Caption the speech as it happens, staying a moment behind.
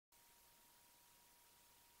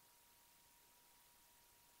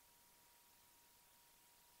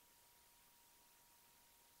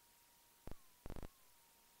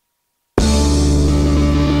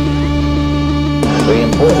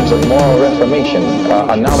terms of moral reformation,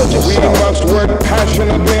 a knowledge of We self. must work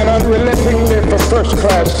passionately and unrelentingly for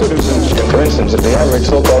first-class citizenship. For instance, if the average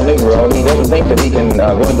so-called Negro, he doesn't think that he can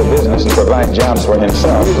go into business and provide jobs for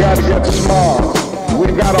himself. We've got to get smart.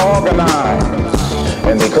 We've got to organize.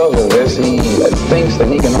 And because of this, he thinks that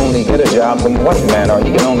he can only get a job from the white man, or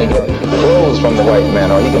he can only get clothes from the white man,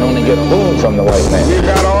 or he can only get food from the white man. We've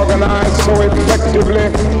got to organize so effectively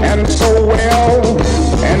and so well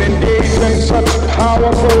and engage in such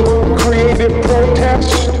powerful creative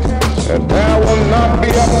protest that there will not be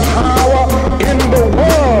a power in the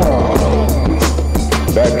world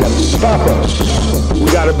that can stop us. We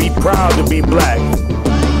gotta be proud to be black.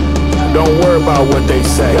 Don't worry about what they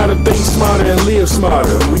say. We gotta think smarter and live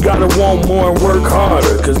smarter. We gotta want more and work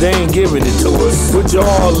harder, cause they ain't giving it to us. Put your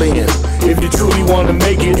all in. If you truly wanna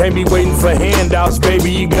make it, can't be waiting for handouts,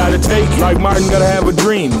 baby, you gotta take it. Like Martin gotta have a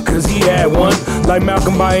dream, cause he had one. Like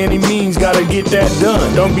Malcolm, by any means, gotta get that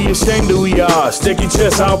done. Don't be ashamed of who you are, stick your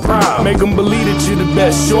chest out proud. Make them believe that you're the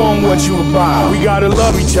best, show them what you about. We gotta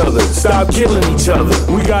love each other, stop killing each other.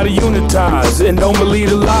 We gotta unitize and don't believe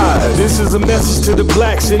the lies. This is a message to the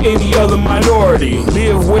blacks and any other minority.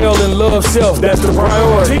 Live well and love self, that's the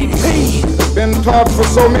priority. Been taught for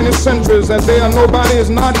so many centuries that there nobody is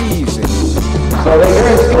not easy. So they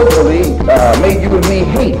very skillfully made you and me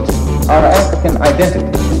hate our African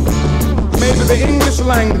identity. Maybe the English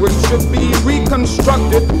language should be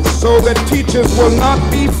reconstructed so that teachers will not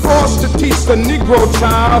be forced to teach the Negro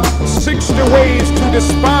child 60 ways to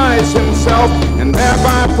despise himself and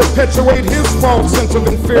thereby perpetuate his false sense of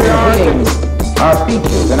inferiority. Our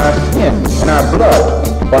features and our skin and our blood,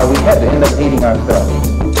 while we had to end up hating ourselves.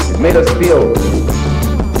 It made us feel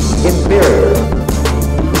inferior.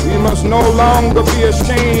 We must no longer be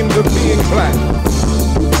ashamed of being black.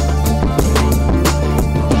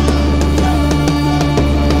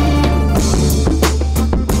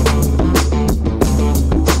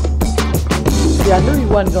 I knew you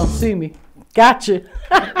wasn't going to see me. Gotcha.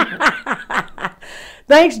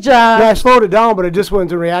 Thanks, John. Yeah, I slowed it down, but it just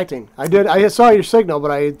wasn't reacting. I saw your signal,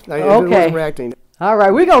 but it wasn't reacting. All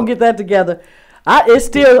right, we're going to get that together. It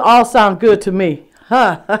still all sounds good to me.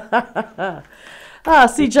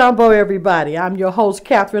 See Jumbo, everybody. I'm your host,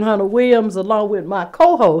 Catherine Hunter Williams, along with my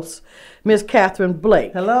co-host, Miss Catherine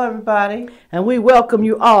Blake. Hello, everybody. And we welcome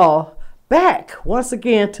you all back once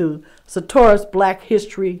again to Satora's Black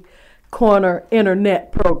History Corner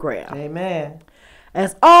Internet program. Amen.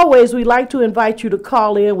 As always, we'd like to invite you to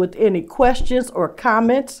call in with any questions or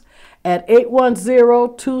comments at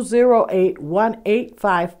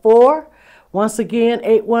 810-208-1854. Once again,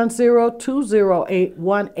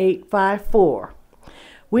 810-208-1854.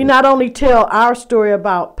 We not only tell our story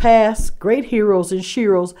about past great heroes and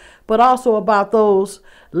sheroes, but also about those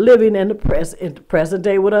living in the present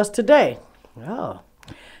day with us today. Oh.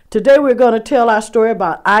 Today we're going to tell our story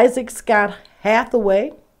about Isaac Scott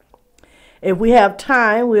Hathaway. If we have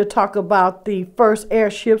time, we'll talk about the first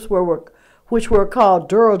airships which were called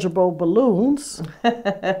dirigible balloons.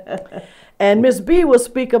 And Miss B will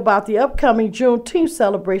speak about the upcoming Juneteenth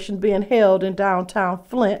celebration being held in downtown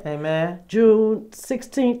Flint. Amen. June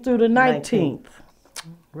 16th through the 19th.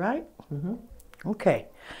 Right? Mm-hmm. Okay.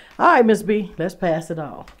 All right, Miss B, let's pass it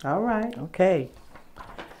on. All right. Okay.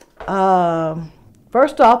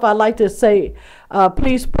 First off, I'd like to say,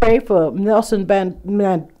 please pray for Nelson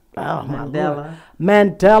Mandela.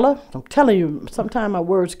 I'm telling you, sometimes my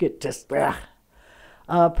words get just. Pray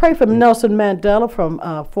for Nelson Mandela, from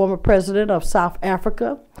former president of South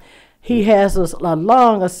Africa. He has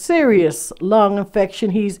a serious lung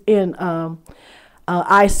infection. He's in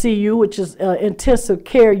ICU, which is intensive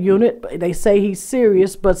care unit. They say he's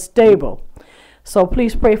serious but stable. So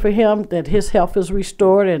please pray for him that his health is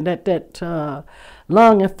restored and that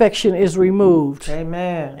lung infection is removed.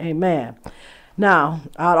 Amen. Amen. Now,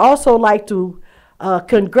 I'd also like to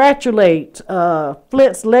congratulate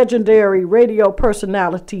Flint's legendary radio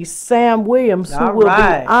personality, Sam Williams, who will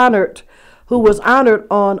be honored, who was honored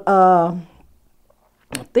on, I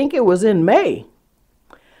think it was in May.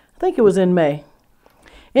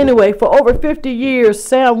 Anyway, for over 50 years,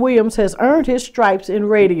 Sam Williams has earned his stripes in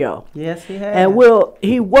radio. Yes, he has. And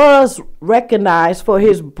he was recognized for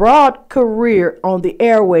his broad career on the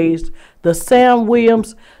airways. The Sam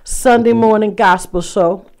Williams Sunday Morning Gospel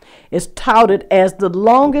Show is touted as the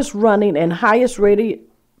longest running and highest rated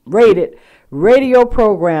radio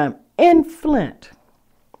program in Flint.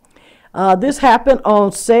 This happened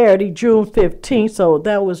on Saturday, June 15th, so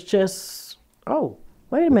that was just,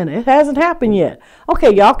 wait a minute, it hasn't happened yet.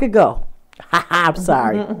 Okay, y'all could go. I'm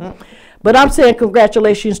sorry. But I'm saying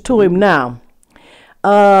congratulations to him now.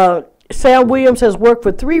 Sam Williams has worked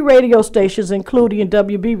for 3 radio stations, including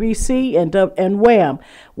WBBC and Wham.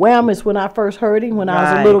 Wham is when I first heard him when I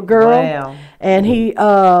was a little girl. Wham. And he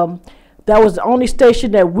that was the only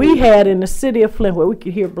station that we had in the city of Flint where we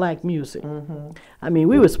could hear black music. I mean,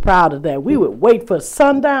 we was proud of that. We would wait for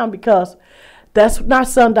sundown, because that's not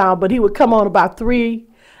sundown, but he would come on about 3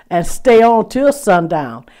 and stay on till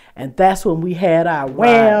sundown. And that's when we had our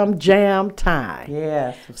Wham Jam time.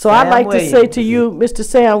 Yes. So I'd like to say to you, Mr.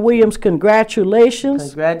 Sam Williams, congratulations.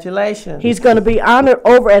 Congratulations. He's going to be honored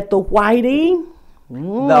over at the Whiting.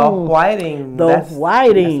 The Whiting. The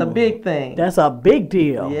Whiting. That's a big thing. That's a big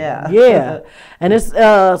deal. Yeah. Yeah. And it's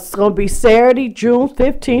going to be Saturday, June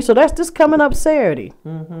 15th. So that's just coming up Saturday.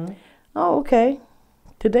 Oh, okay.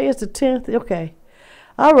 Today is the 10th. Okay.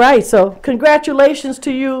 All right. So congratulations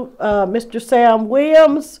to you, Mr. Sam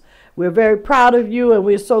Williams. We're very proud of you, and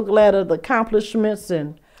we're so glad of the accomplishments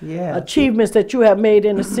and achievements that you have made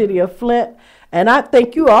in the city of Flint. And I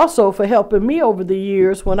thank you also for helping me over the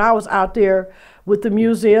years when I was out there with the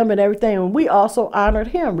museum and everything. And we also honored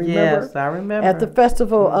him, remember? Yes, I remember. At the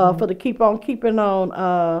festival for the Keep On Keeping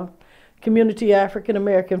On Community African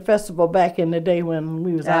American Festival back in the day when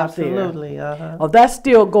we was out there. Absolutely. Oh, that's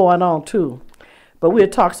still going on, too. But we'll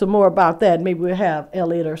talk some more about that. Maybe we'll have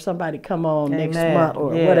Elliot or somebody come on next month or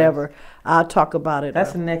whatever. I'll talk about it.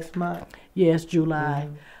 That's next month. Yes, July.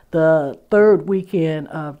 The 3rd weekend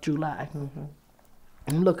of July.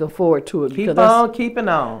 I'm looking forward to it. Keep on keeping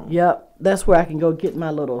on. Yep. That's where I can go get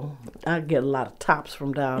my little, I get a lot of tops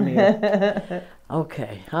from down there.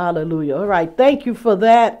 Okay. Hallelujah. All right. Thank you for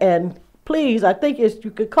that. And please, I think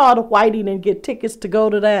you could call the Whiting and get tickets to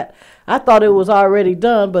go to that. I thought it was already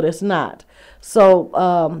done, but it's not.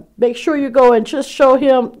 So make sure you go and just show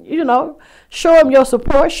him, show him your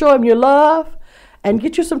support, show him your love, and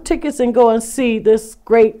get you some tickets and go and see this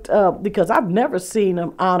great, because I've never seen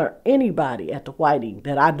him honor anybody at the Whiting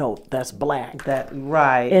that I know that's black.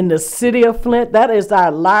 In the city of Flint. That is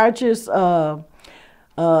our largest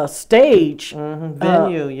stage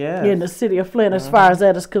venue, in the city of Flint, as far as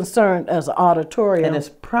that is concerned, as an auditorium. And it's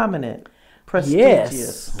prominent,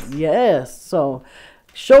 prestigious. Yes. So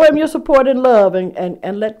show him your support and love,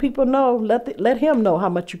 and let people know, let him know how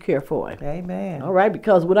much you care for him. Amen. All right,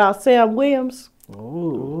 because without Sam Williams,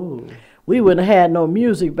 we wouldn't have had no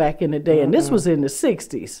music back in the day, and this was in the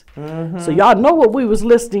 60s. So y'all know what we was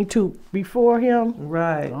listening to before him?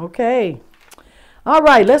 Right. Okay. All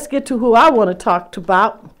right, let's get to who I want to talk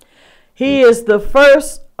about. He is the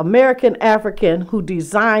first American African who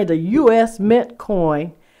designed a U.S. mint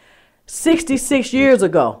coin 66 years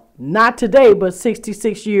ago. Not today, but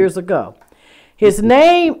 66 years ago. His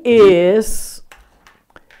name is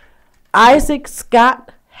Isaac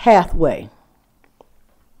Scott Hathaway.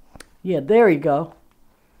 Yeah, there you go.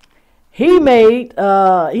 He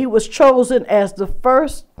was chosen as the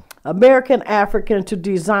first American African to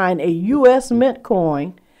design a U.S. mint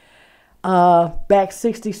coin back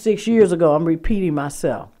 66 years ago. I'm repeating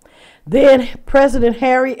myself. Then President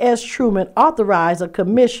Harry S. Truman authorized a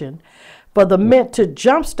commission for the mint to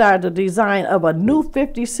jumpstart the design of a new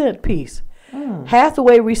 50-cent piece.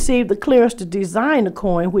 Hathaway received the clearance to design the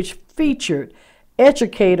coin, which featured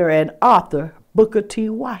educator and author Booker T.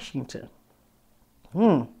 Washington.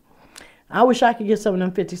 I wish I could get some of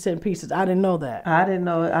them 50-cent pieces. I didn't know that. I didn't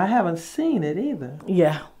know it. I haven't seen it either.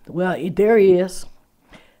 Yeah. Well, there he is,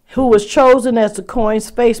 who was chosen as the coin's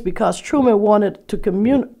face because Truman wanted to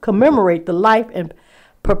commemorate the life and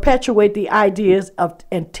perpetuate the ideas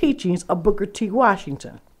and teachings of Booker T.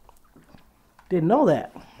 Washington. Didn't know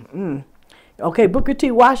that. Okay, Booker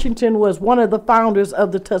T. Washington was one of the founders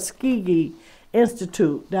of the Tuskegee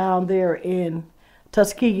Institute down there in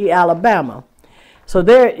Tuskegee, Alabama. So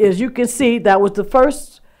there, as you can see, that was the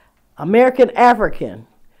first American African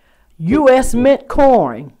U.S. mint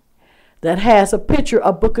coin that has a picture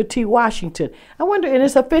of Booker T. Washington. I wonder, and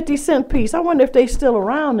it's a 50-cent piece. I wonder if they're still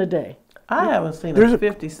around today. I haven't seen a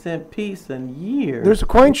 50-cent piece in years. There's a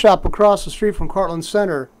coin shop across the street from Cortland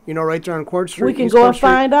Center, right there on Court Street. We can go and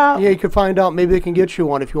find out? Yeah, you can find out. Maybe they can get you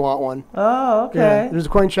one if you want one. Oh, okay. Yeah, there's a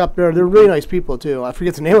coin shop there. They're really nice people, too. I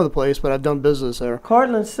forget the name of the place, but I've done business there.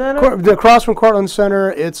 Cortland Center? Across from Cortland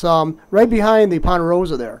Center. It's right behind the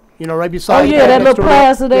Ponderosa there. Right beside. Oh, yeah, that little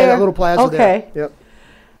plaza there? Yeah, that little plaza there. Okay. Yep.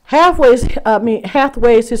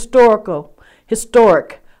 Hathaway's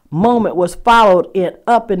historic moment was followed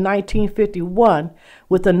up in 1951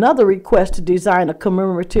 with another request to design a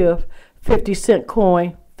commemorative 50-cent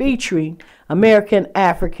coin featuring American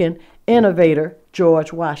African innovator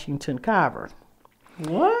George Washington Carver.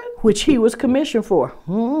 What? Which he was commissioned for.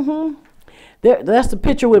 That's the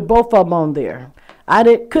picture with both of them on there.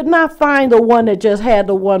 Could not find the one that just had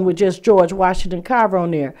the one with just George Washington Carver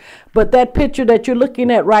on there. But that picture that you're looking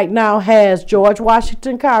at right now has George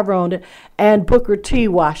Washington Carver on it and Booker T.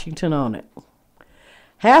 Washington on it.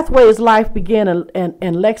 Hathaway's life began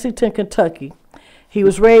in Lexington, Kentucky. He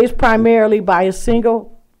was raised primarily by a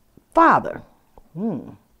single father.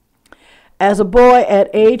 As a boy at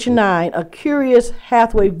age 9, a curious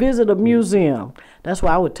Hathaway visited a museum. That's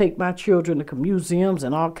why I would take my children to museums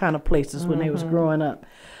and all kind of places when they was growing up,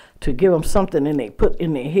 to give them something and they put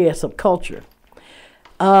in their head some culture.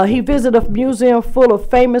 He visited a museum full of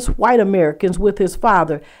famous white Americans with his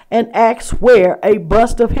father and asked where a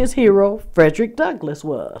bust of his hero, Frederick Douglass,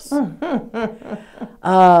 was.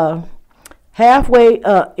 Hathaway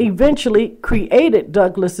eventually created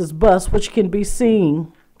Douglass's bust, which can be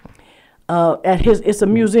seen at it's a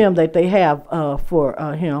museum that they have for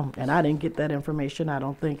him, and I didn't get that information, I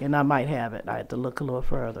don't think, and I might have it. I had to look a little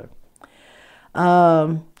further.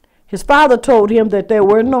 His father told him that there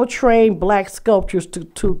were no trained black sculptors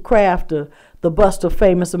to craft the bust of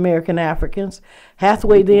famous American Africans.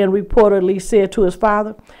 Hathaway then reportedly said to his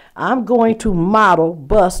father, "I'm going to model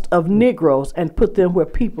busts of Negroes and put them where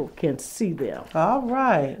people can see them." All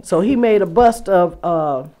right. So he made a bust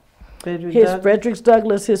of Frederick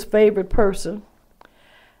Douglass, his favorite person.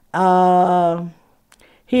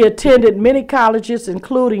 He attended many colleges,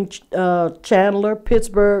 including Chandler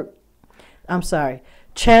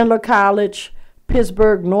College,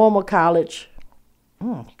 Pittsburgh Normal College,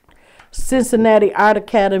 Cincinnati Art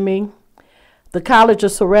Academy, the College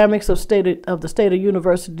of Ceramics of the State of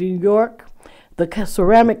University of New York, the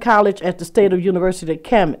Ceramic College at the State of University of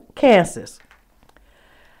Kansas.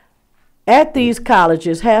 At these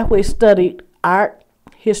colleges, Hathaway studied art,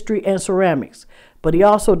 history, and ceramics, but he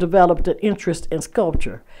also developed an interest in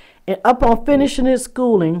sculpture. And upon finishing his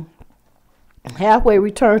schooling, Hathaway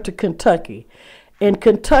returned to Kentucky. In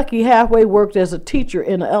Kentucky, Hathaway worked as a teacher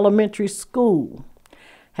in an elementary school.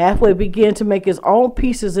 Hathaway began to make his own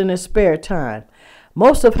pieces in his spare time.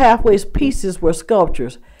 Most of Hathaway's pieces were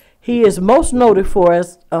sculptures. He is most noted for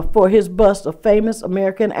his bust of famous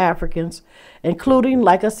American Africans, including,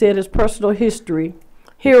 like I said, his personal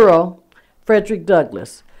hero, Frederick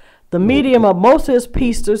Douglass. The medium of most of his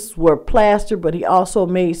pieces were plaster, but he also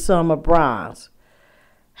made some of bronze.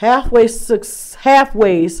 Hathaway's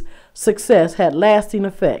success had lasting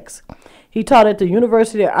effects. He taught at the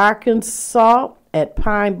University of Arkansas at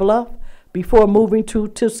Pine Bluff before moving to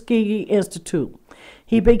Tuskegee Institute.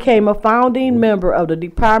 He became a founding member of the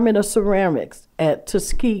Department of Ceramics at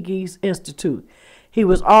Tuskegee Institute. He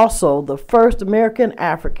was also the first American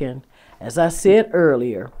African, as I said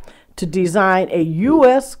earlier, to design a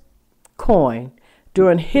U.S. coin.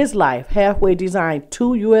 During his life, Hathaway designed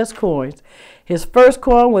 2 U.S. coins. His first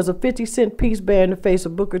coin was a 50-cent piece bearing the face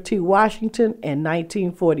of Booker T. Washington in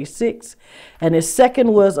 1946, and his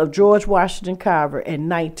second was of George Washington Carver in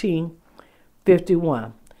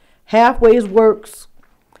 1951. Hathaway's works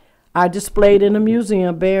are displayed in a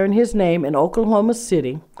museum bearing his name in Oklahoma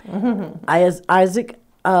City. Isaac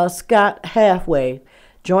Scott Hathaway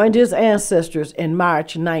joined his ancestors in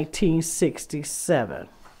March 1967.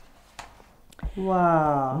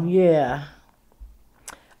 Wow. Yeah.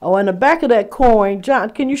 Oh, and the back of that coin,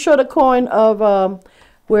 John, can you show the coin of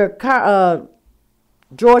where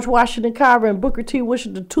George Washington Carver and Booker T.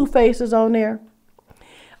 Washington, the 2 faces on there?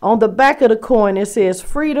 On the back of the coin, it says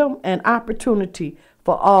freedom and opportunity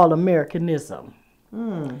for all Americanism.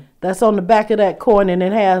 That's on the back of that coin, and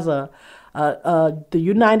it has the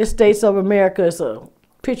United States of America. It's a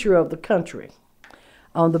picture of the country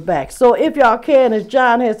on the back. So if y'all can, as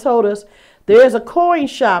John has told us, there's a coin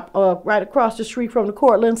shop right across the street from the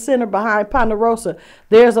Cortland Center behind Ponderosa.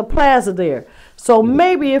 There's a plaza there. So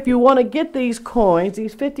maybe if you want to get these coins,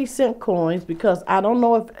 these 50-cent coins, because I don't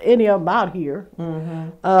know if any of them out here,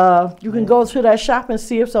 you can go to that shop and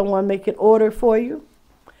see if someone make an order for you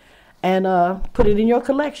and put it in your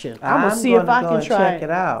collection. I'm going to see if I can try check it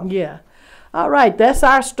out. Yeah. All right. That's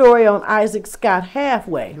our story on Isaac Scott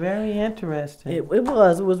Hathaway. Very interesting. It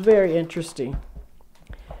was very interesting.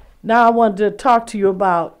 Now I wanted to talk to you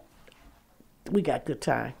about, we got good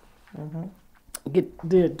time.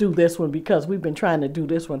 Do this one because we've been trying to do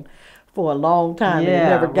this one for a long time and it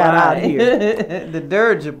never got out here. The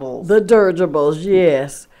dirigibles. The dirigibles,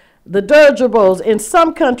 yes. The dirigibles, in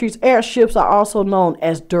some countries, airships are also known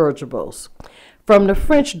as dirigibles. From the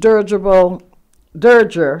French dirigible,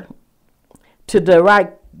 diriger, to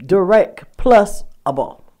direct plus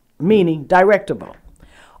able, meaning directable,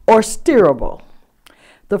 or steerable.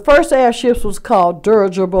 The first airships was called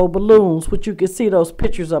dirigible balloons, which you can see those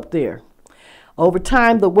pictures up there. Over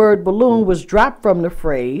time, the word balloon was dropped from the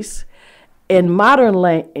phrase In modern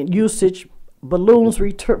usage, balloons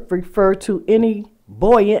refer to any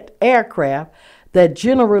buoyant aircraft that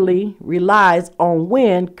generally relies on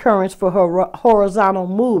wind currents for horizontal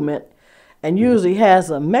movement and usually has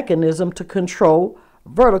a mechanism to control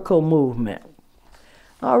vertical movement.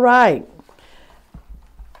 All right.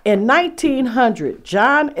 In 1900,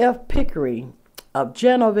 John F. Pickering of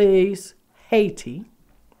Genovese, Haiti,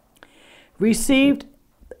 received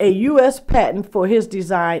a U.S. patent for his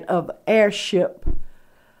design of airship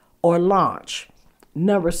or launch,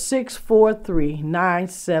 number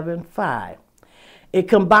 643975. It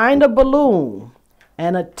combined a balloon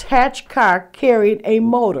and attached car carried a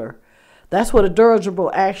motor. That's what a dirigible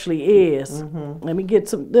actually is. Let me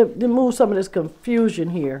get move some of this confusion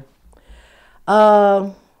here.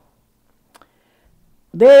 There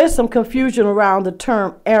is some confusion around the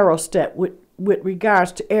term aerostat with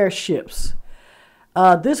regards to airships.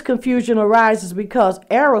 This confusion arises because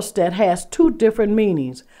aerostat has two different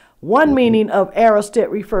meanings. One meaning of aerostat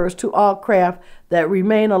refers to all craft that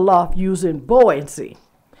remain aloft using buoyancy,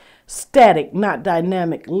 static, not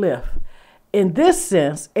dynamic lift. In this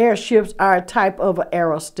sense, airships are a type of an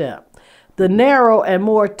aerostat. The narrow and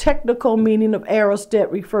more technical meaning of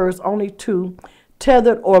aerostat refers only to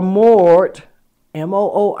tethered or moored,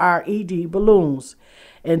 M-O-O-R-E-D, balloons.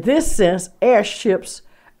 In this sense, airships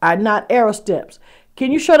are not aerostats.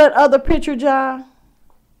 Can you show that other picture, John?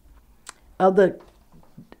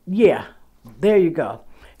 Yeah, there you go.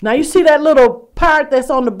 Now you see that little part that's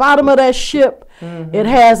on the bottom of that ship? It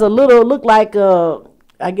has a little, look like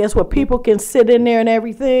I guess where people can sit in there and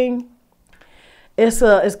everything.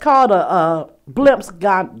 It's called a blimp's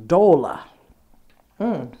gondola.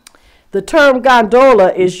 The term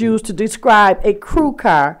gondola is used to describe a crew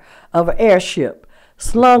car of an airship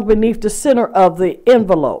slung beneath the center of the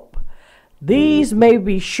envelope. These may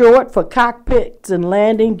be short for cockpits and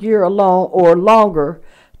landing gear alone or longer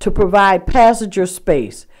to provide passenger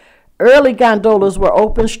space. Early gondolas were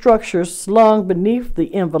open structures slung beneath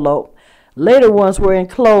the envelope. Later ones were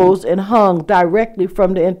enclosed and hung directly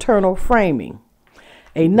from the internal framing.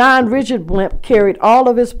 A non-rigid blimp carried all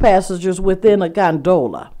of its passengers within a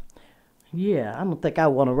gondola. Yeah, I don't think I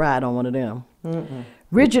want to ride on one of them.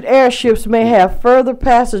 Rigid airships may have further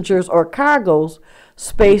passengers or cargo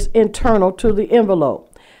space internal to the envelope.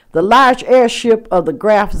 The large airship of the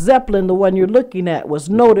Graf Zeppelin, the one you're looking at, was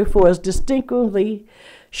noted for its distinctly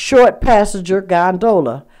short passenger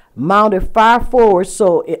gondola, mounted far forward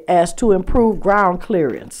so as to improve ground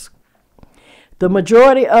clearance. The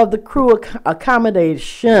majority of the crew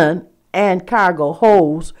accommodation and cargo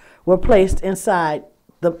holds were placed inside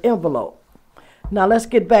the envelope. Now let's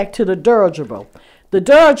get back to the dirigible. The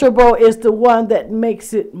dirigible is the one that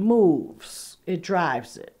makes it moves. It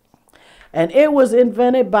drives it. And it was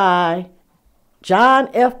invented by John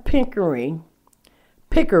F. Pickering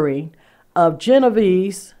of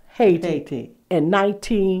Genovese, Haiti. In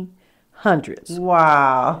 1900s.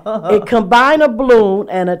 Wow. It combined a balloon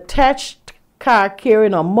and attached car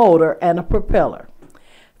carrying a motor and a propeller.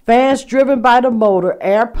 Fans driven by the motor,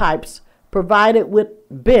 air pipes provided with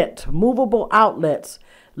bent, movable outlets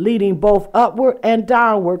leading both upward and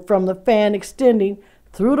downward from the fan extending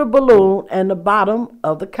through the balloon and the bottom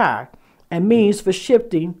of the car, and means for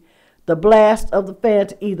shifting the blast of the fan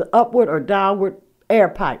to either upward or downward air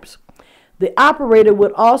pipes. The operator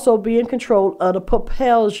would also be in control of the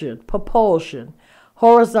propulsion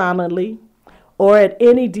horizontally or at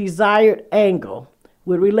any desired angle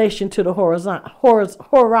with relation to the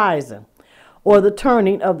horizon, or the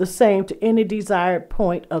turning of the same to any desired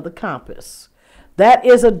point of the compass. That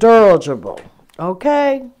is a dirigible,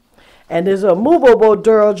 okay? And there's a movable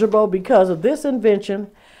dirigible because of this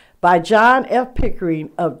invention by John F.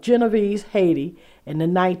 Pickering of Genovese, Haiti in the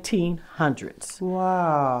 1900s.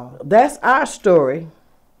 Wow. That's our story.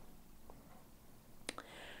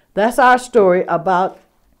 That's our story about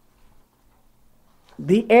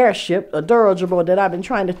the airship, a dirigible that I've been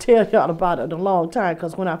trying to tell y'all about it a long time,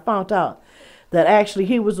 because when I found out that actually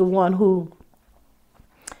he was the one who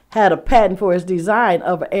had a patent for his design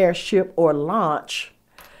of an airship or launch,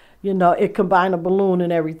 you know, it combined a balloon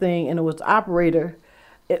and everything, and it was the operator.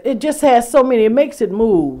 It just has so many, it makes it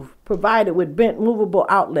move, provided with bent movable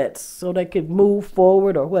outlets so they could move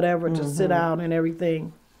forward or whatever to sit down and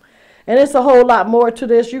everything. And it's a whole lot more to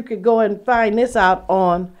this. You could go and find this out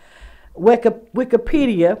on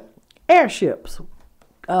Wikipedia, airships,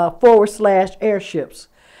 /airships.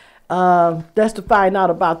 That's to find out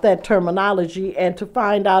about that terminology and to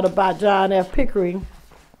find out about John F. Pickering.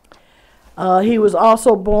 He was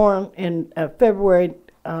also born in February, wait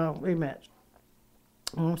a minute.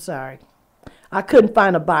 I'm sorry. I couldn't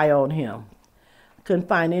find a bio on him. Couldn't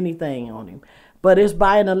find anything on him. But it's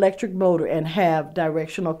by an electric motor and have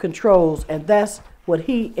directional controls, and that's what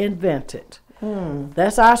he invented.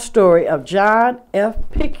 That's our story of John F.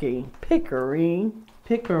 Pickering.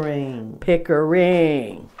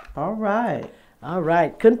 All right. All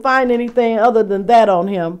right. Couldn't find anything other than that on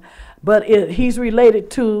him, but he's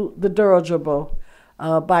related to the dirigible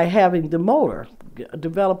by having the motor,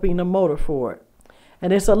 developing the motor for it.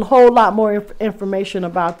 And there's a whole lot more information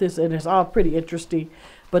about this, and it's all pretty interesting.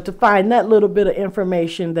 But to find that little bit of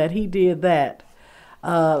information that he did that,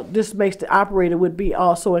 this makes the operator would be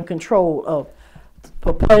also in control of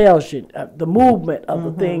propulsion, the movement of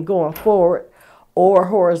the thing going forward or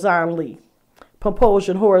horizontally,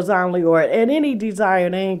 propulsion horizontally or at any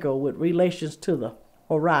desired angle with relations to the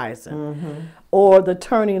horizon, or the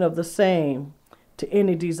turning of the same to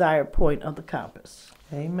any desired point of the compass.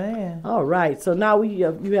 Amen. All right, so now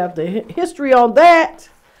you have the history on that.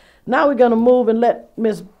 Now we're going to move and let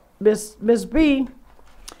Miss B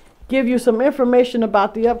give you some information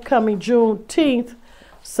about the upcoming Juneteenth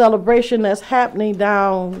celebration that's happening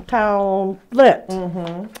downtown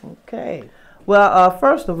Flint. Okay. Well,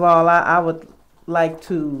 first of all, I would like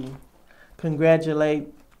to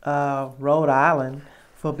congratulate Rhode Island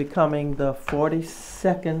for becoming the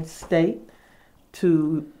 42nd state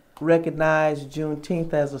to recognize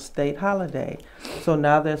Juneteenth as a state holiday. So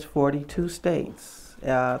now there's 42 states.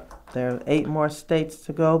 There are 8 more states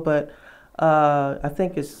to go, but I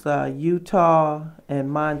think it's Utah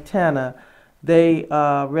and Montana. They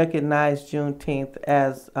recognize Juneteenth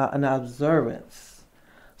as an observance.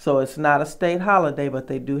 So it's not a state holiday, but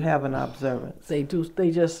they do have an observance. They do. They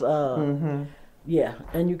just, yeah.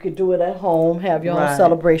 And you could do it at home, have your own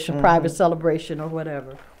celebration, private celebration or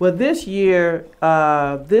whatever. Well, this year,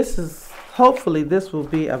 hopefully this will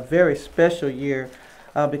be a very special year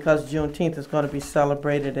because Juneteenth is going to be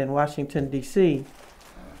celebrated in Washington, D.C.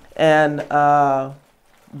 And the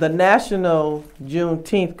National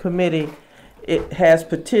Juneteenth Committee, it has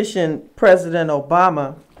petitioned President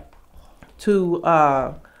Obama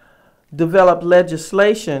to develop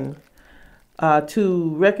legislation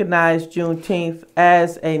to recognize Juneteenth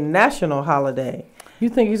as a national holiday. You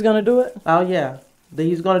think he's going to do it? Oh, yeah.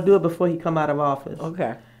 He's going to do it before he come out of office.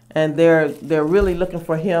 Okay. And they're really looking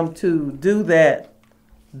for him to do that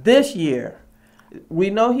this year. We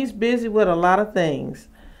know he's busy with a lot of things.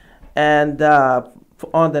 And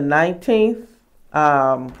on the 19th,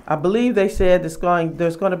 I believe they said there's going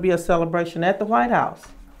to be a celebration at the White House.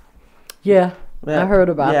 Yeah, I heard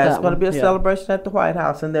about that. Yeah, it's going to be a celebration at the White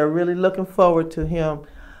House, and they're really looking forward to him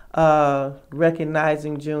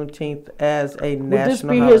recognizing Juneteenth as a national holiday. Would this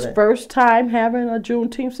be his first time having a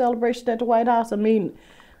Juneteenth celebration at the White House? I mean,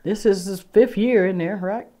 this is his 5th year in there,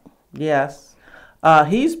 right? Yes.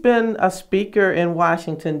 He's been a speaker in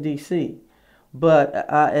Washington, D.C., but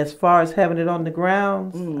as far as having it on the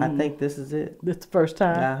grounds, I think this is it. This is the first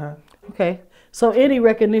time? Okay. So any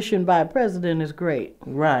recognition by a president is great.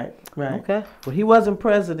 Right. Okay. Well, he wasn't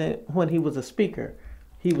president when he was a speaker.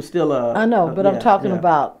 He was still I know, but I'm talking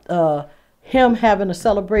about him having a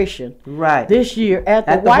celebration this year at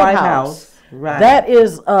the White House. Right. That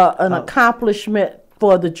is an accomplishment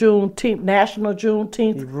for the National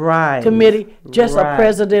Juneteenth Committee. Just a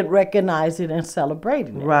president recognizing and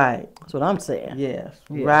celebrating it. Right. That's what I'm saying. Yes.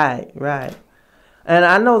 Yeah. Right. And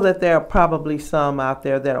I know that there are probably some out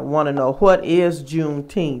there that want to know what is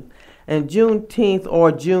Juneteenth. And Juneteenth,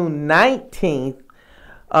 or June 19th,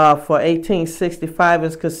 for 1865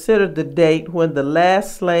 is considered the date when the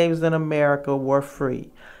last slaves in America were free.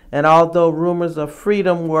 And although rumors of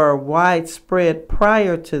freedom were widespread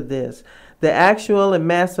prior to this, the actual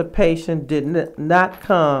emancipation did not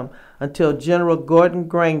come until General Gordon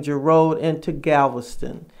Granger rode into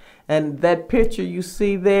Galveston. And that picture you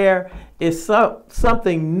see there is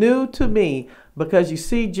something new to me, because you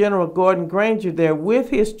see General Gordon Granger there with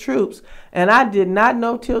his troops, and I did not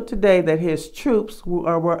know till today that his troops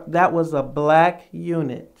that was a black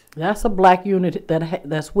unit. That's a black unit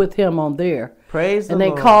that's with him on there. Praise the Lord.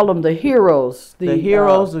 And they call them the heroes. The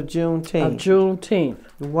heroes of Juneteenth.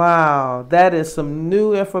 Wow, that is some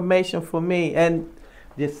new information for me. And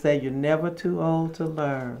just say you're never too old to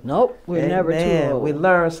learn. Nope, we're never too old. We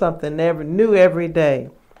learn something new every day.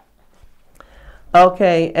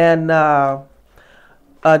 Okay, and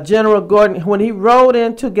General Gordon, when he rode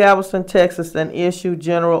into Galveston, Texas, and issued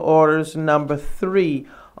General Orders number 3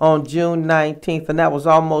 on June 19th, and that was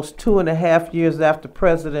almost 2.5 years after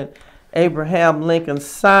President Abraham Lincoln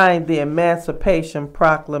signed the Emancipation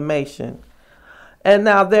Proclamation. And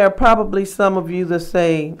now there are probably some of you that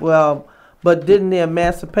say, well, but didn't the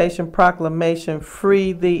Emancipation Proclamation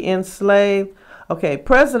free the enslaved? Okay,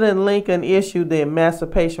 President Lincoln issued the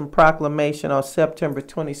Emancipation Proclamation on September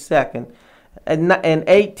 22nd in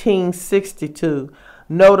 1862,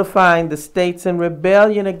 notifying the states in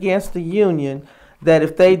rebellion against the Union that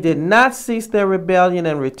if they did not cease their rebellion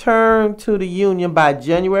and return to the Union by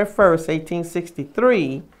January 1st,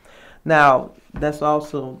 1863, now that's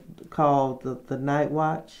also called the Night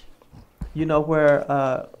Watch, you know, where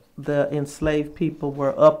the enslaved people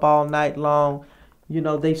were up all night long. You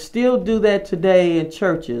know, they still do that today in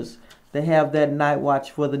churches. They have that night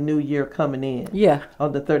watch for the new year coming in. Yeah.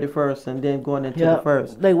 On the 31st and then going into the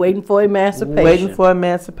 1st. They waiting for emancipation. Waiting for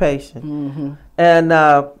emancipation. And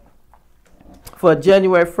for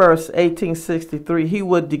January 1st, 1863, he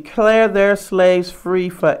would declare their slaves free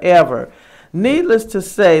forever. Needless to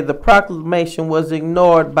say, the proclamation was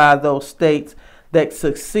ignored by those states that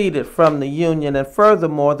seceded from the Union. And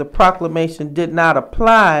furthermore, the proclamation did not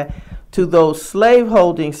apply to those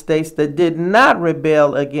slaveholding states that did not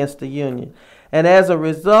rebel against the Union. And as a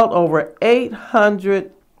result, over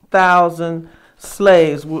 800,000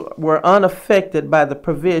 slaves were unaffected by the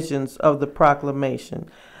provisions of the proclamation.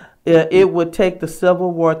 It would take the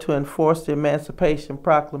Civil War to enforce the Emancipation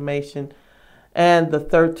Proclamation and the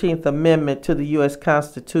 13th Amendment to the U.S.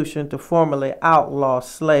 Constitution to formally outlaw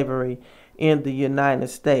slavery in the United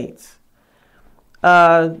States.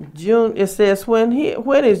 June, it says, when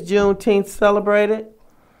is Juneteenth celebrated?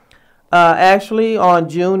 Actually, on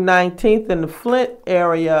June 19th in the Flint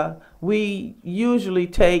area, we usually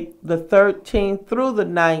take the 13th through the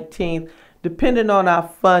 19th, depending on our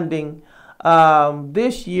funding.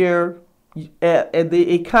 This year,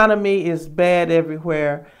 the economy is bad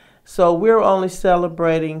everywhere, so we're only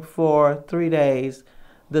celebrating for 3 days.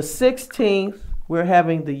 The 16th, we're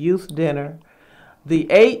having the youth dinner. The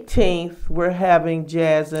 18th, we're having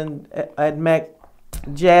jazz in the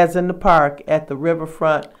park at the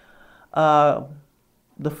riverfront, the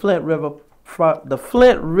Flint River Park,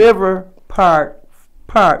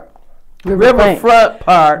 Riverfront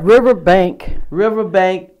Park, Riverbank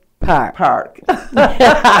Park. Boy,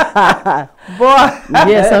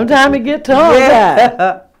 yeah, sometimes it get tongue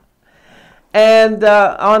tied. And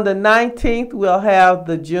on the 19th, we'll have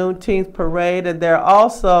the Juneteenth parade, and there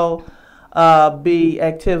also be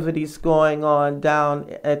activities going on down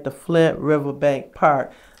at the Flint Riverbank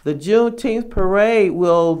Park. The Juneteenth parade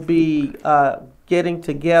will be getting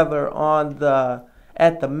together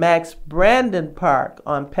at the Max Brandon Park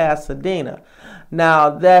on Pasadena.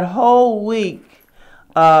 Now that whole week,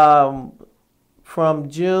 from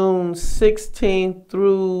June 16th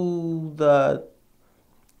through the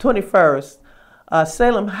 21st,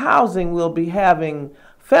 Salem Housing will be having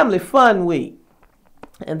Family Fun Week.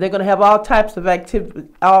 And they're going to have all types of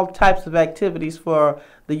activities for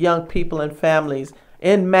the young people and families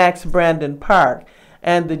in Max Brandon Park.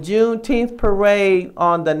 And the Juneteenth parade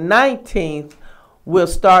on the 19th will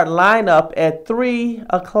start line up at 3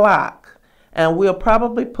 o'clock. And we'll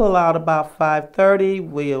probably pull out about 5:30.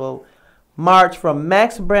 We'll march from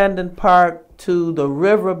Max Brandon Park to the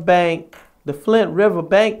Flint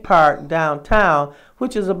Riverbank Park downtown,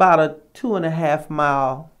 which is about a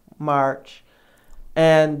 2.5-mile march.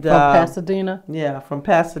 And from Pasadena? Yeah, from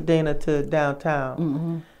Pasadena to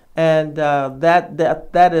downtown. And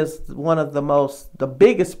that is one of the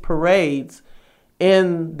biggest parades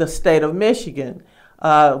in the state of Michigan.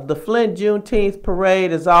 The Flint Juneteenth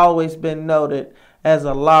parade has always been noted as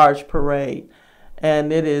a large parade.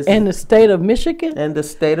 And it is in the state of Michigan? In the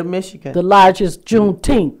state of Michigan. The largest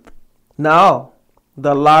Juneteenth? No,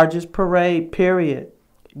 the largest parade, period.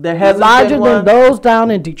 There hasn't larger been one. Than those down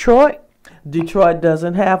in Detroit? Detroit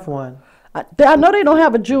doesn't have one. I know they don't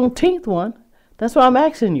have a Juneteenth one. That's why I'm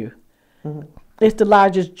asking you. It's the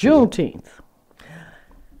largest Juneteenth.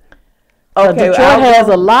 Okay, Detroit has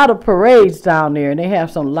a lot of parades down there, and they have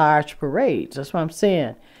some large parades. That's what I'm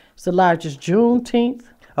saying. It's the largest Juneteenth.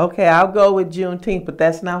 Okay, I'll go with Juneteenth, but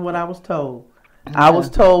that's not what I was told. I was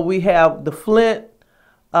told we have the Flint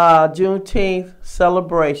Juneteenth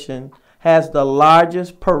celebration has the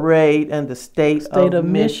largest parade in the state of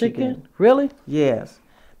Michigan. Really? Yes.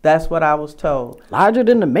 That's what I was told. Larger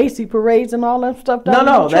than the Macy parades and all that stuff down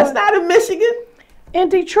No, in Detroit? that's not in Michigan. In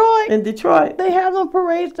Detroit? In Detroit. They have them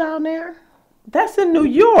parades down there. That's in New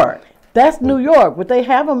York. That's New York, but they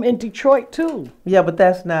have them in Detroit too. Yeah, but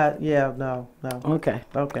that's not, no. Okay.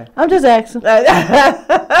 Okay. I'm just asking.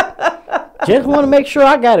 Just want to make sure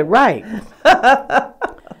I got it right.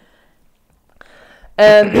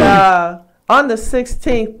 And on the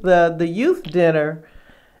 16th, the youth dinner,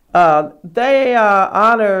 they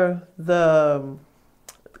honor the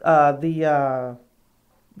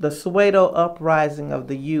Soweto uprising of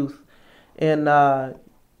the youth in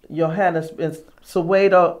Johannes in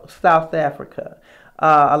Soweto, South Africa.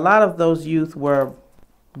 A lot of those youth were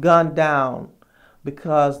gunned down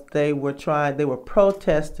because they were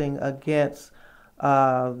protesting against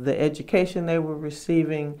the education they were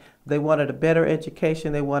receiving. They wanted a better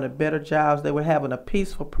education. They wanted better jobs. They were having a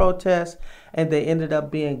peaceful protest, and they ended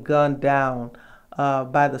up being gunned down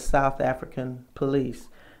by the South African police.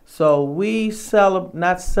 So we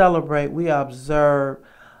not celebrate, we observe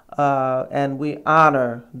and we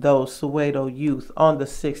honor those Soweto youth on the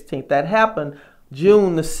 16th. That happened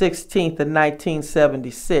June the 16th of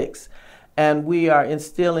 1976. And we are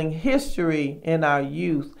instilling history in our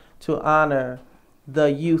youth to honor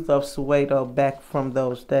the youth of Soweto back from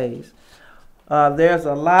those days. There's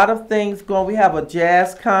a lot of things going. We have a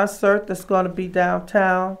jazz concert that's going to be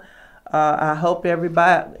downtown. I hope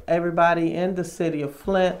everybody in the city of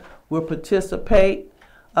Flint will participate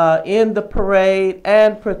in the parade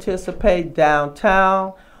and participate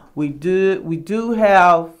downtown. We do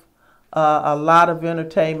have a lot of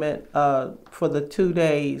entertainment for the 2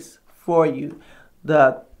 days for you.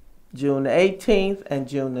 The June 18th and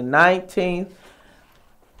June the 19th.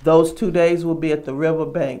 Those 2 days will be at the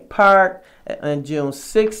Riverbank Park. And June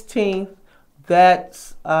 16th,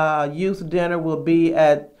 that youth dinner will be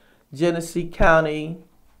at Genesee County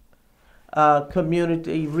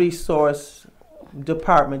Community Resource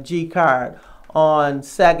Department, G-Card, on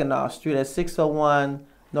Saginaw Street at 601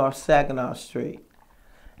 North Saginaw Street.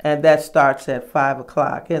 And that starts at 5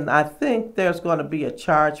 o'clock. And I think there's going to be a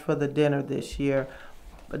charge for the dinner this year,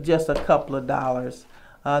 just a couple of dollars.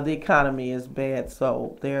 The economy is bad,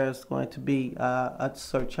 so there's going to be a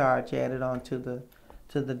surcharge added on to the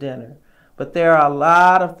dinner. But there are a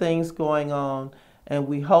lot of things going on, and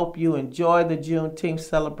we hope you enjoy the Juneteenth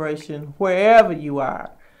celebration wherever you are.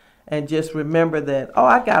 And just remember that,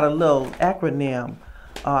 I got a little acronym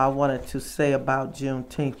I wanted to say about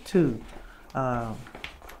Juneteenth too.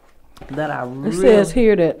 That I really... It says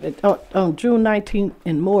here that on June 19th,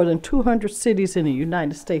 in more than 200 cities in the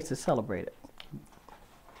United States is celebrated.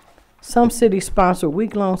 Some cities sponsor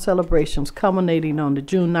week-long celebrations culminating on the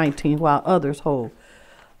June 19th, while others hold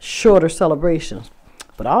shorter celebrations.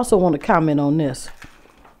 But I also want to comment on this. It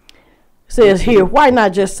says here, why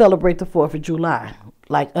not just celebrate the 4th of July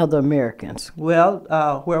like other Americans?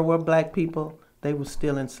 Well, where were black people? They were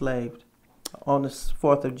still enslaved on the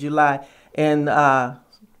 4th of July. And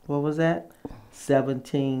what was that?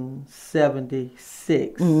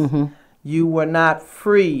 1776. Mm-hmm. You were not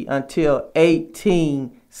free until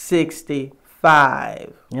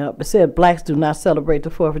 1865. Yep, it said blacks do not celebrate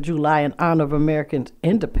the 4th of July in honor of American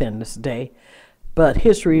Independence Day, but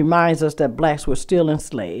history reminds us that blacks were still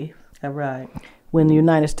enslaved. Right. When the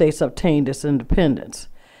United States obtained its independence.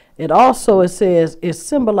 It also, it says, it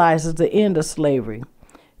symbolizes the end of slavery.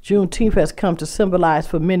 Juneteenth has come to symbolize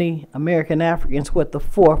for many American Africans what the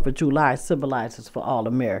 4th of July symbolizes for all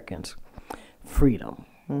Americans, freedom.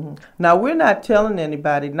 Mm-hmm. Now, we're not telling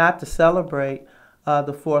anybody not to celebrate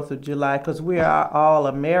the 4th of July because we are all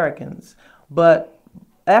Americans. But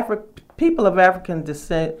people of African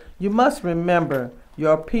descent, you must remember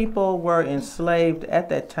your people were enslaved at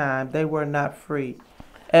that time. They were not free.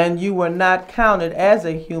 And you were not counted as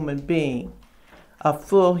a human being. A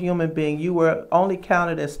full human being. You were only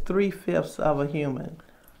counted as 3/5 of a human.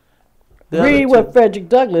 Read what Frederick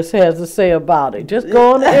Douglass has to say about it. Just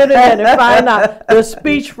go on the internet and find out the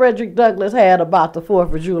speech Frederick Douglass had about the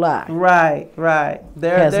 4th of July. Right.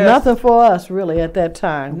 There's nothing for us really at that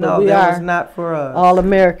time. No, but that was not for us. All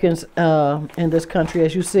Americans in this country,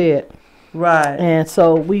 as you said. Right. And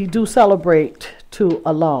so we do celebrate too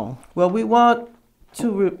alone. Well, we want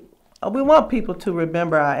people to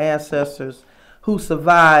remember our ancestors who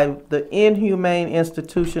survived the inhumane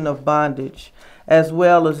institution of bondage, as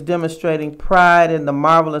well as demonstrating pride in the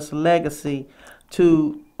marvelous legacy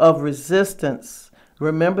of resistance.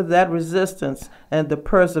 Remember that resistance and the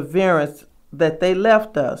perseverance that they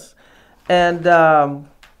left us. And I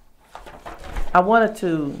wanted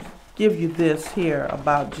to give you this here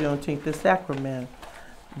about Juneteenth, this acronym.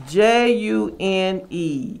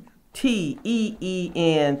 Juneteenth,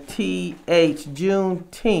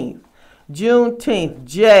 Juneteenth. Juneteenth,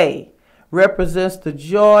 J, represents the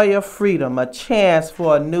joy of freedom, a chance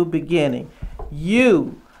for a new beginning.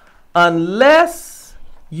 U, unless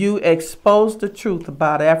you expose the truth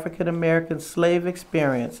about African American slave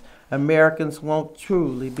experience, Americans won't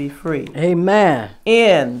truly be free. Amen.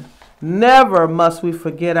 N, never must we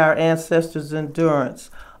forget our ancestors' endurance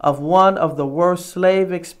of one of the worst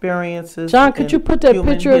slave experiences. John, could you put that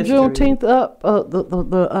picture history. of Juneteenth up,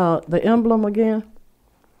 the emblem again?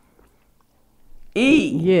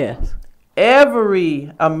 E, Yes.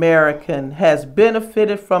 Every American has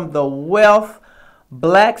benefited from the wealth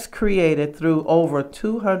blacks created through over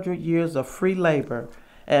 200 years of free labor,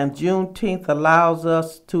 and Juneteenth allows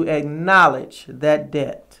us to acknowledge that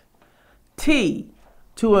debt. T,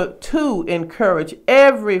 to encourage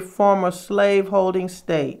every former slaveholding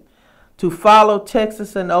state to follow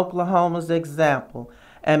Texas and Oklahoma's example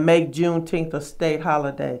and make Juneteenth a state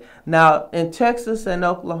holiday. Now, in Texas and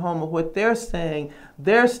Oklahoma, what they're saying,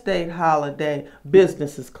 their state holiday,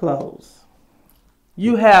 business is closed.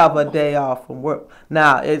 You have a day off from work.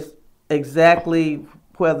 Now, it's exactly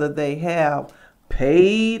whether they have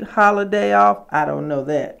paid holiday off, I don't know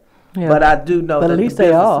that. Yeah. But I do know that at least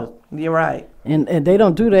they are. You're right. And they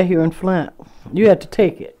don't do that here in Flint. You have to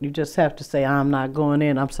take it. You just have to say, I'm not going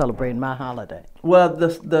in. I'm celebrating my holiday. Well,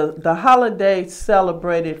 the holiday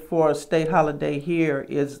celebrated for a state holiday here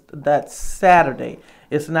is that Saturday.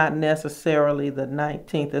 It's not necessarily the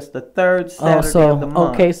 19th. It's the third Saturday of the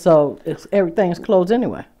month. Okay, so everything's closed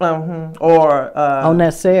anyway. Or on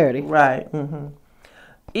that Saturday. Right.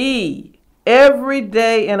 E, every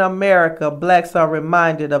day in America, blacks are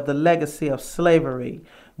reminded of the legacy of slavery.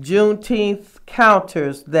 Juneteenth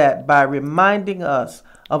counters that by reminding us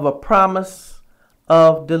of a promise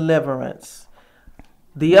of deliverance.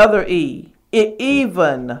 The other E,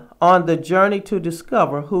 even on the journey to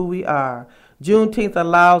discover who we are, Juneteenth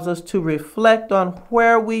allows us to reflect on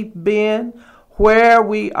where we've been, where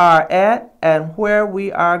we are at, and where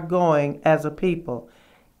we are going as a people.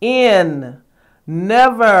 N,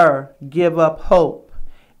 never give up hope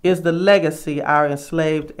is the legacy our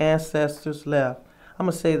enslaved ancestors left. I'm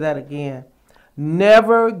going to say that again.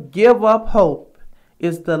 Never give up hope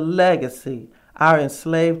is the legacy our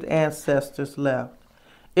enslaved ancestors left.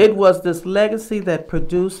 It was this legacy that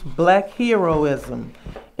produced black heroism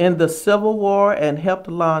in the Civil War and helped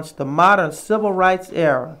launch the modern civil rights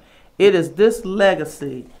era. It is this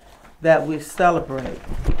legacy that we celebrate.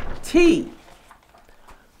 T,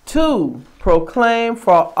 to proclaim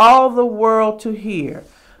for all the world to hear,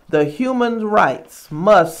 the human rights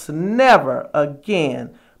must never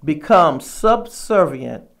again become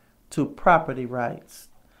subservient to property rights.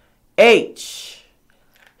 H,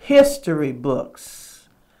 history books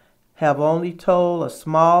have only told a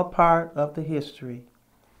small part of the history.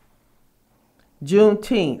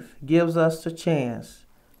 Juneteenth gives us the chance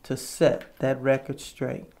to set that record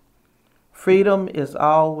straight. Freedom is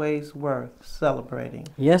always worth celebrating.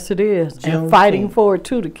 Yes, it is. Juneteenth. And fighting for it,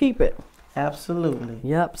 too, to keep it. Absolutely.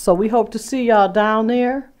 Yep. So we hope to see y'all down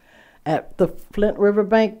there at the Flint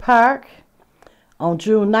Riverbank Park on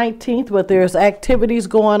June 19th, but there's activities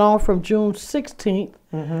going on from June 16th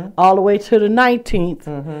all the way to the 19th.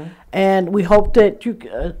 And we hope that you,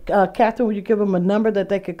 Catherine, will you give them a number that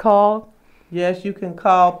they could call? Yes, you can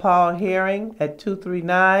call Paul Herring at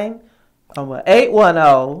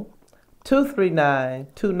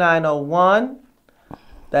 810-239-2901.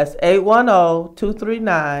 That's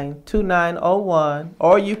 810-239-2901.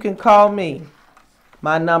 Or you can call me.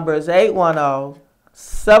 My number is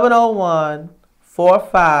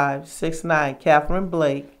 810-701-4569. Catherine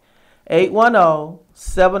Blake.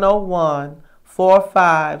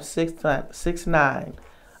 810-701-4569.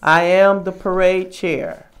 I am the parade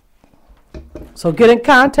chair. So get in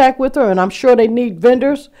contact with her, and I'm sure they need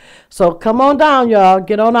vendors. So come on down, y'all.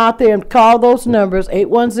 Get on out there and call those numbers,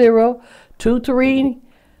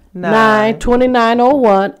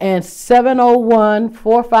 810-239-2901 and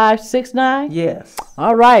 701-4569. Yes.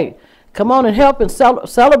 All right. Come on and help and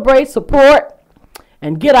celebrate, support,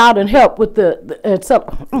 and get out and help with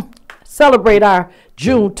celebrate our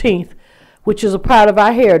Juneteenth, which is a part of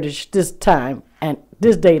our heritage this time and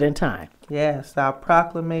this date and time. Yes, our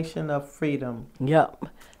proclamation of freedom. Yep.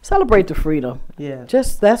 Celebrate the freedom. Yeah.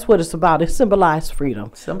 Just that's what it's about. It symbolizes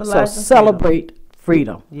freedom. So celebrate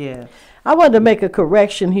freedom. Yeah. I wanted to make a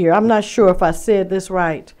correction here. I'm not sure if I said this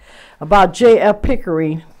right about J.F.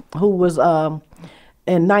 Pickering, who was in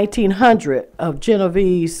 1900 of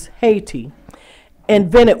Genovese, Haiti,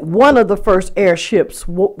 invented one of the first airships,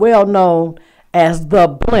 well known as the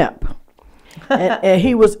blimp. and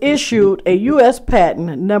he was issued a U.S.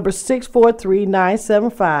 patent number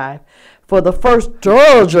 643975 for the first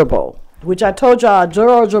dirigible, which I told y'all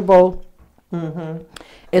dirigible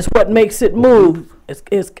is what makes it move.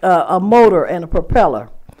 It's a motor and a propeller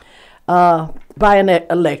by an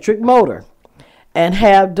electric motor and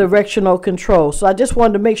have directional control. So I just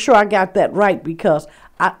wanted to make sure I got that right, because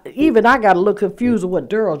I got a little confused with what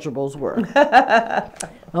dirigibles were.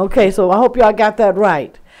 Okay, so I hope y'all got that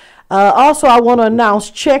right. Also, I want to announce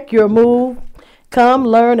Check Your Move. Come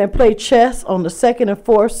learn and play chess on the second and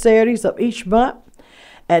fourth Saturdays of each month.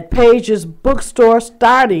 at Page's Bookstore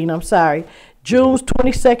starting, June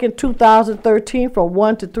 22nd, 2013 from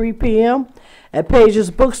 1 to 3 p.m. at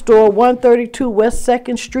Page's Bookstore, 132 West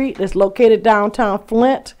 2nd Street. It's located downtown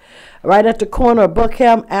Flint, right at the corner of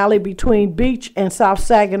Buckham Alley between Beach and South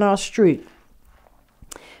Saginaw Street.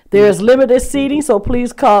 There is limited seating, so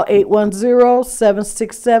please call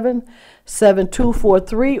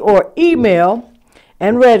 810-767-7243 or email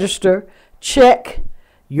and register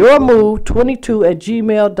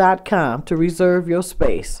checkyourmood22@gmail.com to reserve your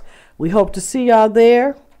space. We hope to see y'all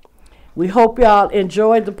there. We hope y'all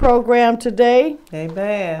enjoyed the program today.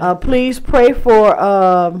 Amen. Please pray for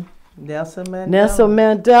Nelson Mandela. Nelson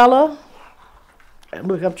Mandela.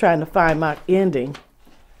 Look, I'm trying to find my ending.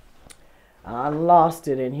 I lost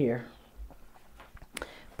it in here.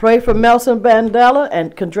 Pray for Nelson Mandela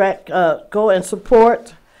and go and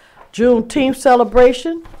support Juneteenth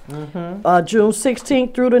celebration, June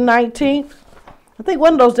 16th through the 19th. I think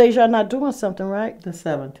one of those days y'all not doing something, right? The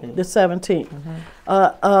 17th. The 17th.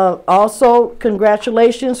 Also,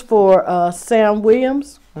 congratulations for Sam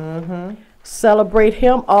Williams. Celebrate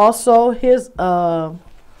him. Also, his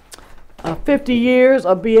 50 years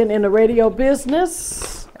of being in the radio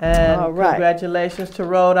business. And all right. Congratulations to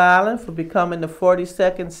Rhode Island for becoming the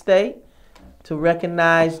 42nd state to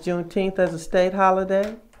recognize Juneteenth as a state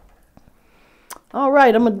holiday. All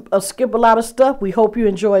right, I'm going to skip a lot of stuff. We hope you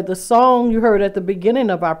enjoyed the song you heard at the beginning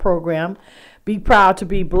of our program, Be Proud to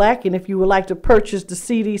Be Black. And if you would like to purchase the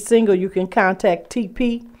CD single, you can contact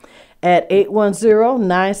TP at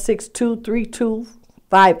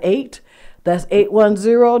 810-962-3258. That's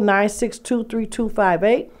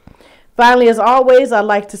 810-962-3258. Finally, as always, I'd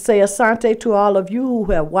like to say asante to all of you who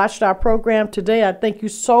have watched our program today. I thank you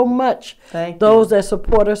so much. Thank those you. that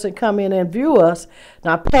support us and come in and view us.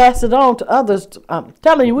 Now pass it on to others. I'm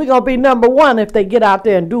telling you, we're going to be number one if they get out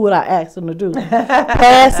there and do what I asked them to do.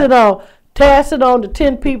 Pass it on. Pass it on to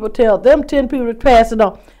 10 people. Tell them 10 people to pass it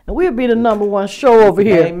on. And we'll be the number one show over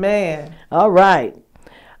here. Amen. All right.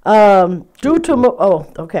 Okay.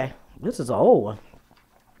 This is an old one.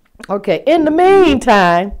 Okay. In the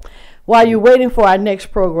meantime, while you're waiting for our next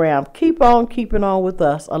program, keep on keeping on with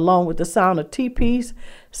us, along with the sound of TP's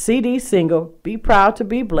CD single, Be Proud to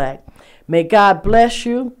Be Black. May God bless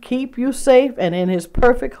you, keep you safe, and in his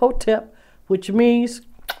perfect hotep, which means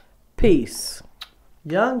peace.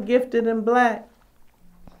 Young, gifted, and black.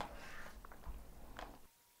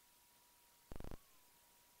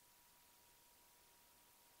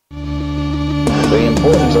 The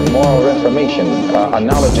importance of moral reformation, a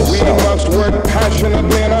knowledge of We self. must work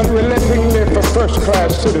passionately and unrelentingly for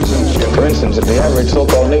first-class citizenship. For instance, if the average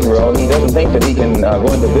so-called Negro, he doesn't think that he can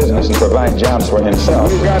go into business and provide jobs for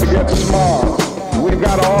himself. We've got to get smart. We've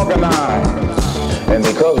got to organize. And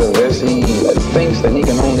because of this, he thinks that he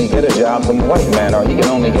can only get a job from the white man, or he can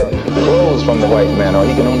only get clothes from the white man, or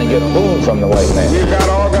he can only get food from the white man. We've got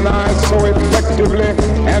to organize so effectively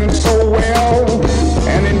and so well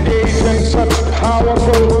and engage in such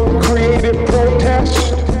powerful creative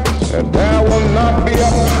protest that there will not be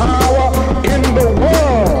a power in the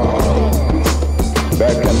world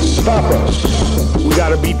that can stop us. We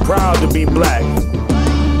gotta be proud to be black.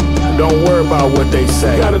 Don't worry about what they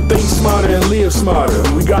say. We gotta think smarter and live smarter.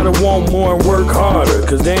 We gotta want more and work harder,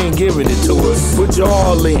 cause they ain't giving it to us. Put your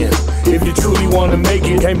all in. If you truly wanna make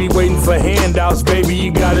it, can't be waiting for handouts, baby, you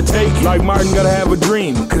gotta take it. Like Martin gotta have a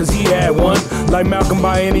dream, cause he had one. Like Malcolm,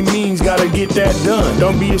 by any means, gotta get that done.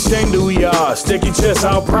 Don't be ashamed of who you are, stick your chest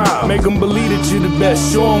out proud. Make them believe that you're the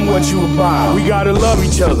best, show them what you about. We gotta love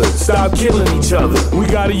each other, stop killing each other. We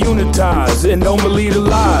gotta unitize and don't believe the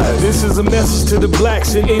lies. This is a message to the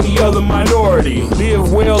blacks and any other minority.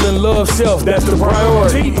 Live well and love self, that's the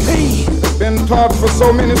priority. Been taught for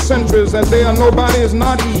so many centuries that they are nobody is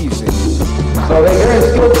not easy. So they very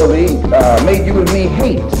skillfully made you and me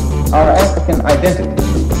hate our African identity.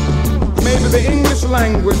 Maybe the English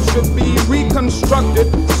language should be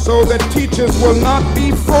reconstructed so that teachers will not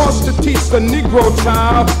be forced to teach the Negro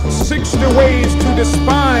child 60 ways to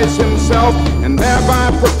despise himself and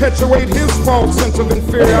thereby perpetuate his false sense of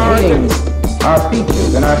inferiority. Our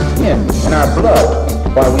features and our skin and our blood,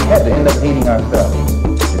 why we had to end up hating ourselves.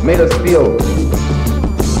 It made us feel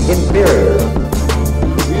inferior.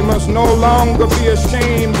 We must no longer be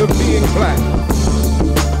ashamed of being black.